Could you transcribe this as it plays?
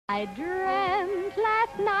I dreamt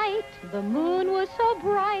last night the moon was so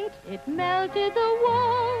bright it melted the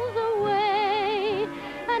walls away.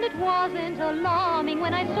 And it wasn't alarming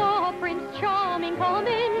when I saw Prince Charming come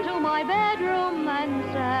into my bedroom and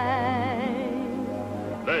say,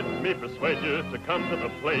 let me persuade you to come to the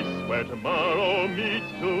place where tomorrow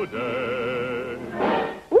meets today.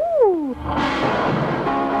 ooh!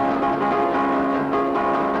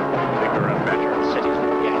 Bigger and better cities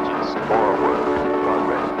and gadgets. Forward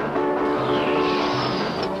progress.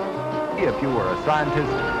 If you were a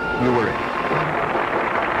scientist, you were in.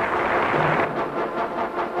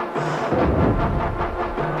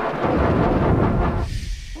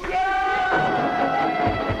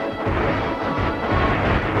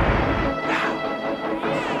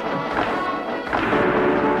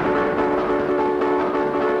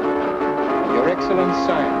 Your Excellent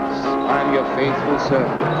Science, I am your faithful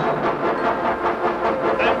servant.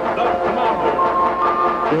 And the tomorrow.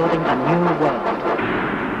 Building a new world.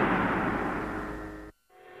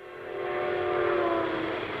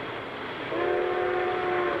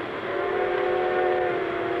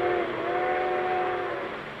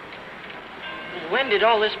 When did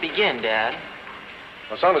all this begin, Dad?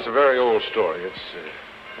 Well, son, it's a very old story.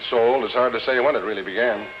 It's so old it's hard to say when it really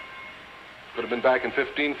began. Could have been back in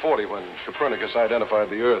 1540 when Copernicus identified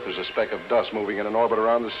the Earth as a speck of dust moving in an orbit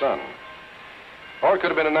around the sun. Or it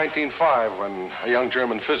could have been in 1905 when a young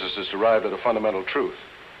German physicist arrived at a fundamental truth,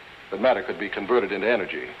 that matter could be converted into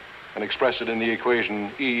energy and expressed it in the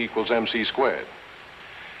equation E equals mc squared.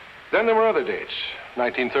 Then there were other dates.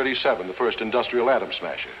 1937, the first industrial atom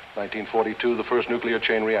smasher. 1942, the first nuclear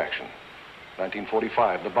chain reaction.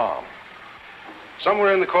 1945, the bomb.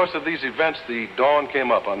 Somewhere in the course of these events, the dawn came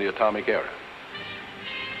up on the atomic era.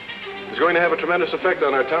 It's going to have a tremendous effect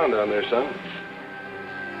on our town down there, son.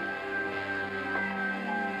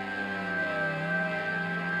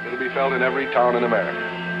 It'll be felt in every town in America.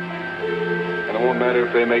 And it won't matter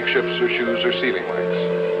if they make ships or shoes or sealing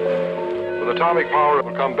wax. With atomic power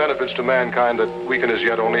will come benefits to mankind that we can as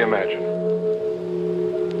yet only imagine.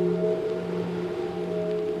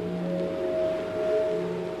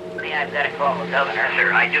 I've got to call the governor. Sir,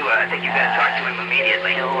 I do. I think you've got to talk to him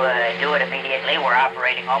immediately. Do it immediately. We're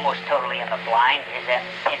operating almost totally in the blind. His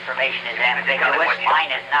information is ambiguous. Mine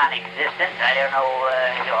is non-existent. I don't know.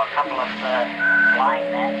 A couple of blind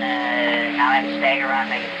men now have to stagger around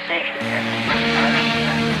and make a decision.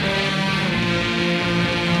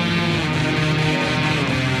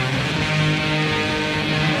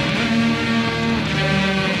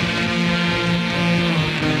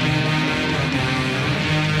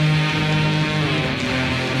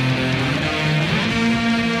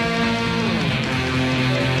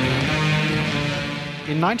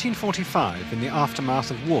 In 1945, in the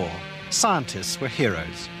aftermath of war, scientists were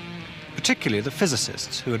heroes, particularly the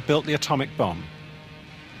physicists who had built the atomic bomb.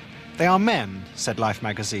 They are men, said Life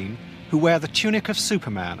magazine, who wear the tunic of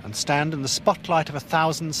Superman and stand in the spotlight of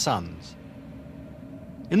 1,000 suns.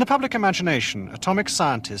 In the public imagination, atomic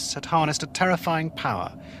scientists had harnessed a terrifying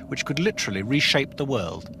power which could literally reshape the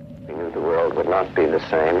world. I knew the world would not be the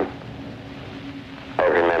same. I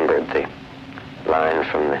remembered the line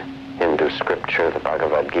from the Hindu scripture, the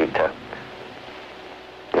Bhagavad Gita.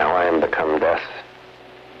 Now I am become death,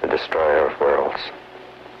 the destroyer of worlds.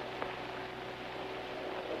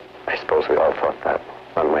 I suppose we all thought that,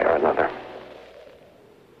 one way or another.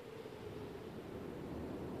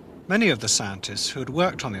 Many of the scientists who had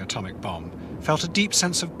worked on the atomic bomb felt a deep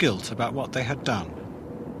sense of guilt about what they had done.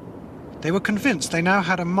 They were convinced they now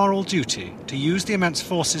had a moral duty to use the immense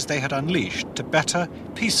forces they had unleashed to better,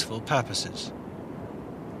 peaceful purposes.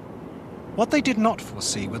 What they did not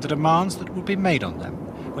foresee were the demands that would be made on them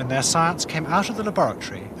when their science came out of the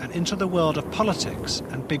laboratory and into the world of politics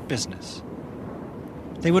and big business.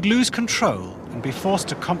 They would lose control and be forced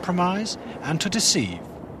to compromise and to deceive.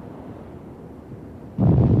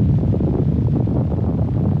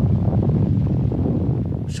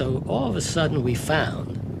 So all of a sudden we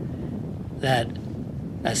found that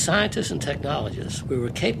as scientists and technologists, we were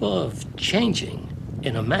capable of changing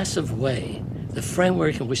in a massive way the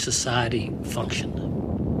framework in which society functioned.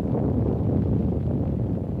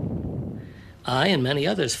 I and many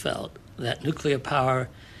others felt that nuclear power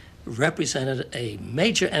represented a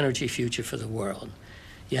major energy future for the world.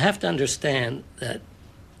 You have to understand that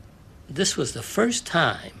this was the first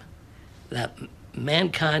time that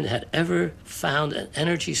mankind had ever found an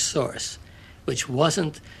energy source which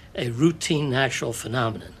wasn't a routine natural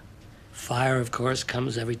phenomenon. Fire, of course,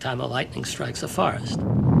 comes every time a lightning strikes a forest.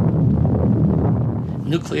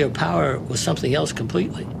 Nuclear power was something else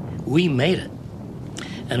completely. We made it.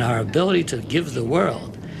 And our ability to give the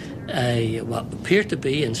world what appeared to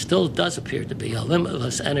be, and still does appear to be, a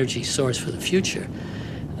limitless energy source for the future,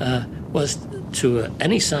 was to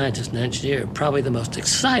any scientist and engineer probably the most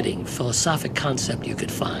exciting philosophic concept you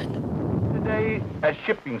could find. Today, at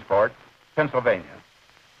Shippingport, Pennsylvania,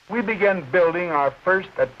 we began building our first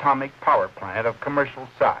atomic power plant of commercial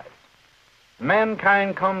size.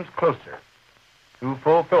 Mankind comes closer to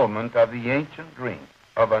fulfillment of the ancient dream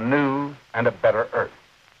of a new and a better Earth.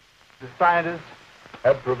 The scientists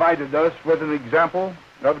have provided us with an example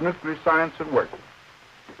of nuclear science at work.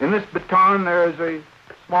 In this baton, there is a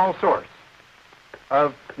small source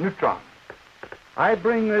of neutrons. I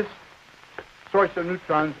bring this source of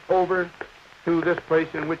neutrons over to this place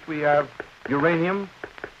in which we have uranium,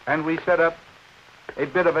 and we set up a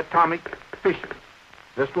bit of atomic fission.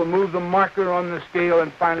 This will move the marker on the scale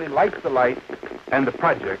and finally light the light, and the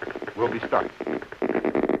project will be started. The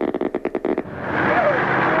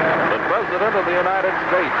President of the United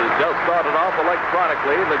States has just started off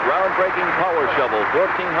electronically the groundbreaking power shovel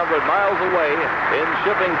 1,400 miles away in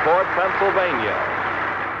Shippingport, Pennsylvania.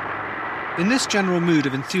 In this general mood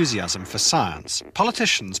of enthusiasm for science,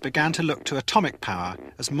 politicians began to look to atomic power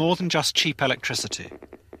as more than just cheap electricity.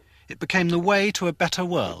 It became the way to a better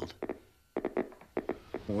world.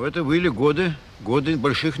 Это были годы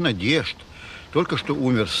больших надежд. Только что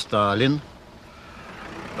умер Сталин,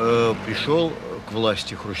 пришел к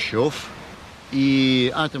власти Хрущев, и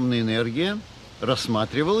атомная энергия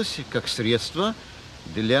рассматривалась как средство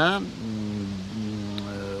для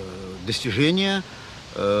достижения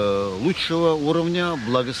лучшего уровня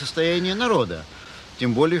благосостояния народа.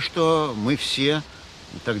 Тем более, что мы все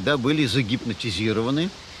тогда были загипнотизированы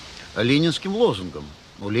ленинским лозунгом.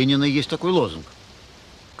 У Ленина есть такой лозунг.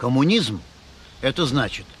 Коммунизм – это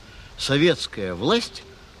значит советская власть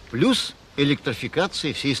плюс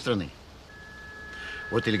электрификация всей страны.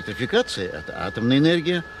 Вот электрификация – это атомная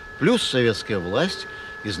энергия плюс советская власть,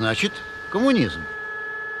 и значит коммунизм.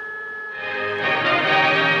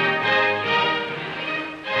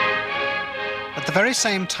 At the very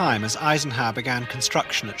same time as Eisenhower began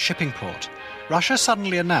construction at Shippingport, Russia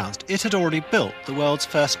suddenly announced it had already built the world's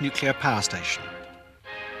first nuclear power station.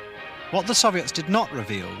 What the Soviets did not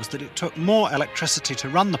reveal was that it took more electricity to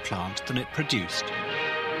run the plant than it produced.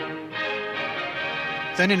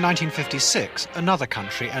 Then in 1956, another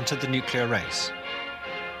country entered the nuclear race.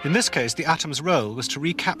 In this case, the atom's role was to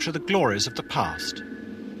recapture the glories of the past.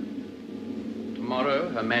 Tomorrow,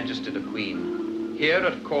 Her Majesty the Queen, here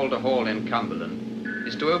at Calder Hall in Cumberland,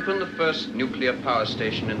 is to open the first nuclear power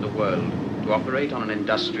station in the world to operate on an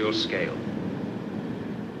industrial scale.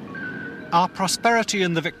 Our prosperity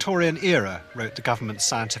in the Victorian era, wrote the government's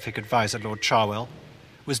scientific advisor Lord Cherwell,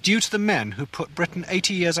 was due to the men who put Britain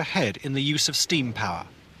 80 years ahead in the use of steam power.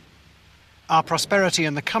 Our prosperity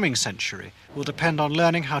in the coming century will depend on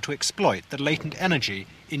learning how to exploit the latent energy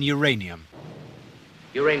in uranium.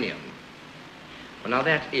 Uranium. Well, now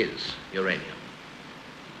that is uranium.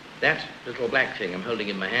 That little black thing I'm holding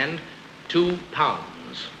in my hand, 2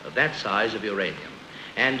 pounds of that size of uranium.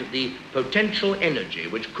 And the potential energy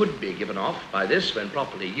which could be given off by this when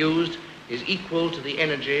properly used is equal to the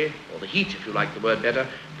energy, or the heat if you like the word better,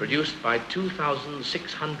 produced by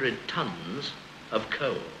 2,600 tons of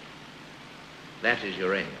coal. That is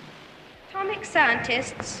uranium. Atomic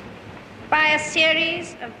scientists, by a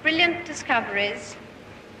series of brilliant discoveries,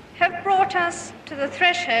 have brought us to the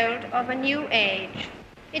threshold of a new age.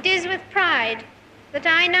 It is with pride that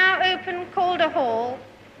I now open Calder Hall,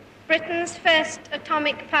 Britain's first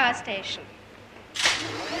atomic power station.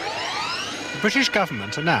 The British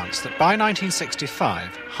government announced that by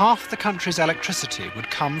 1965, half the country's electricity would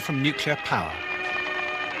come from nuclear power.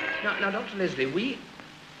 Now, Dr. Leslie, we,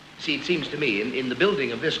 see, it seems to me, in the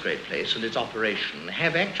building of this great place and its operation,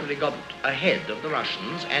 have actually got ahead of the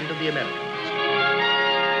Russians and of the Americans.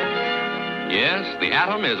 Yes, the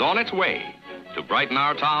atom is on its way to brighten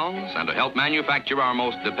our towns and to help manufacture our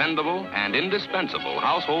most dependable and indispensable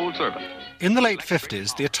household servant. In the late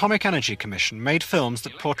 50s, the Atomic Energy Commission made films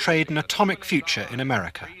that portrayed an atomic future in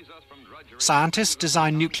America. Scientists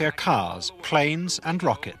designed nuclear cars, planes, and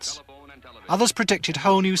rockets. Others predicted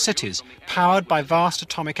whole new cities powered by vast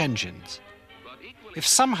atomic engines. If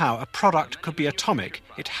somehow a product could be atomic,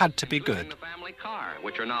 it had to be good. The family car,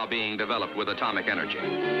 which are now being developed with atomic energy.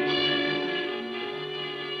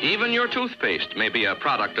 Even your toothpaste may be a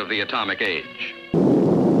product of the atomic age.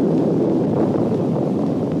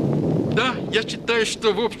 Да, я считаю,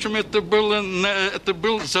 что, в общем, это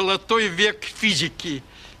был золотой век физики.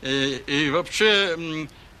 И вообще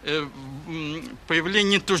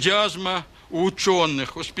появление энтузиазма у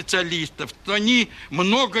ученых, у специалистов. Они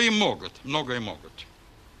многое могут, многое могут.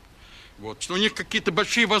 Вот, что у них какие-то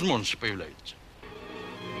большие возможности появляются.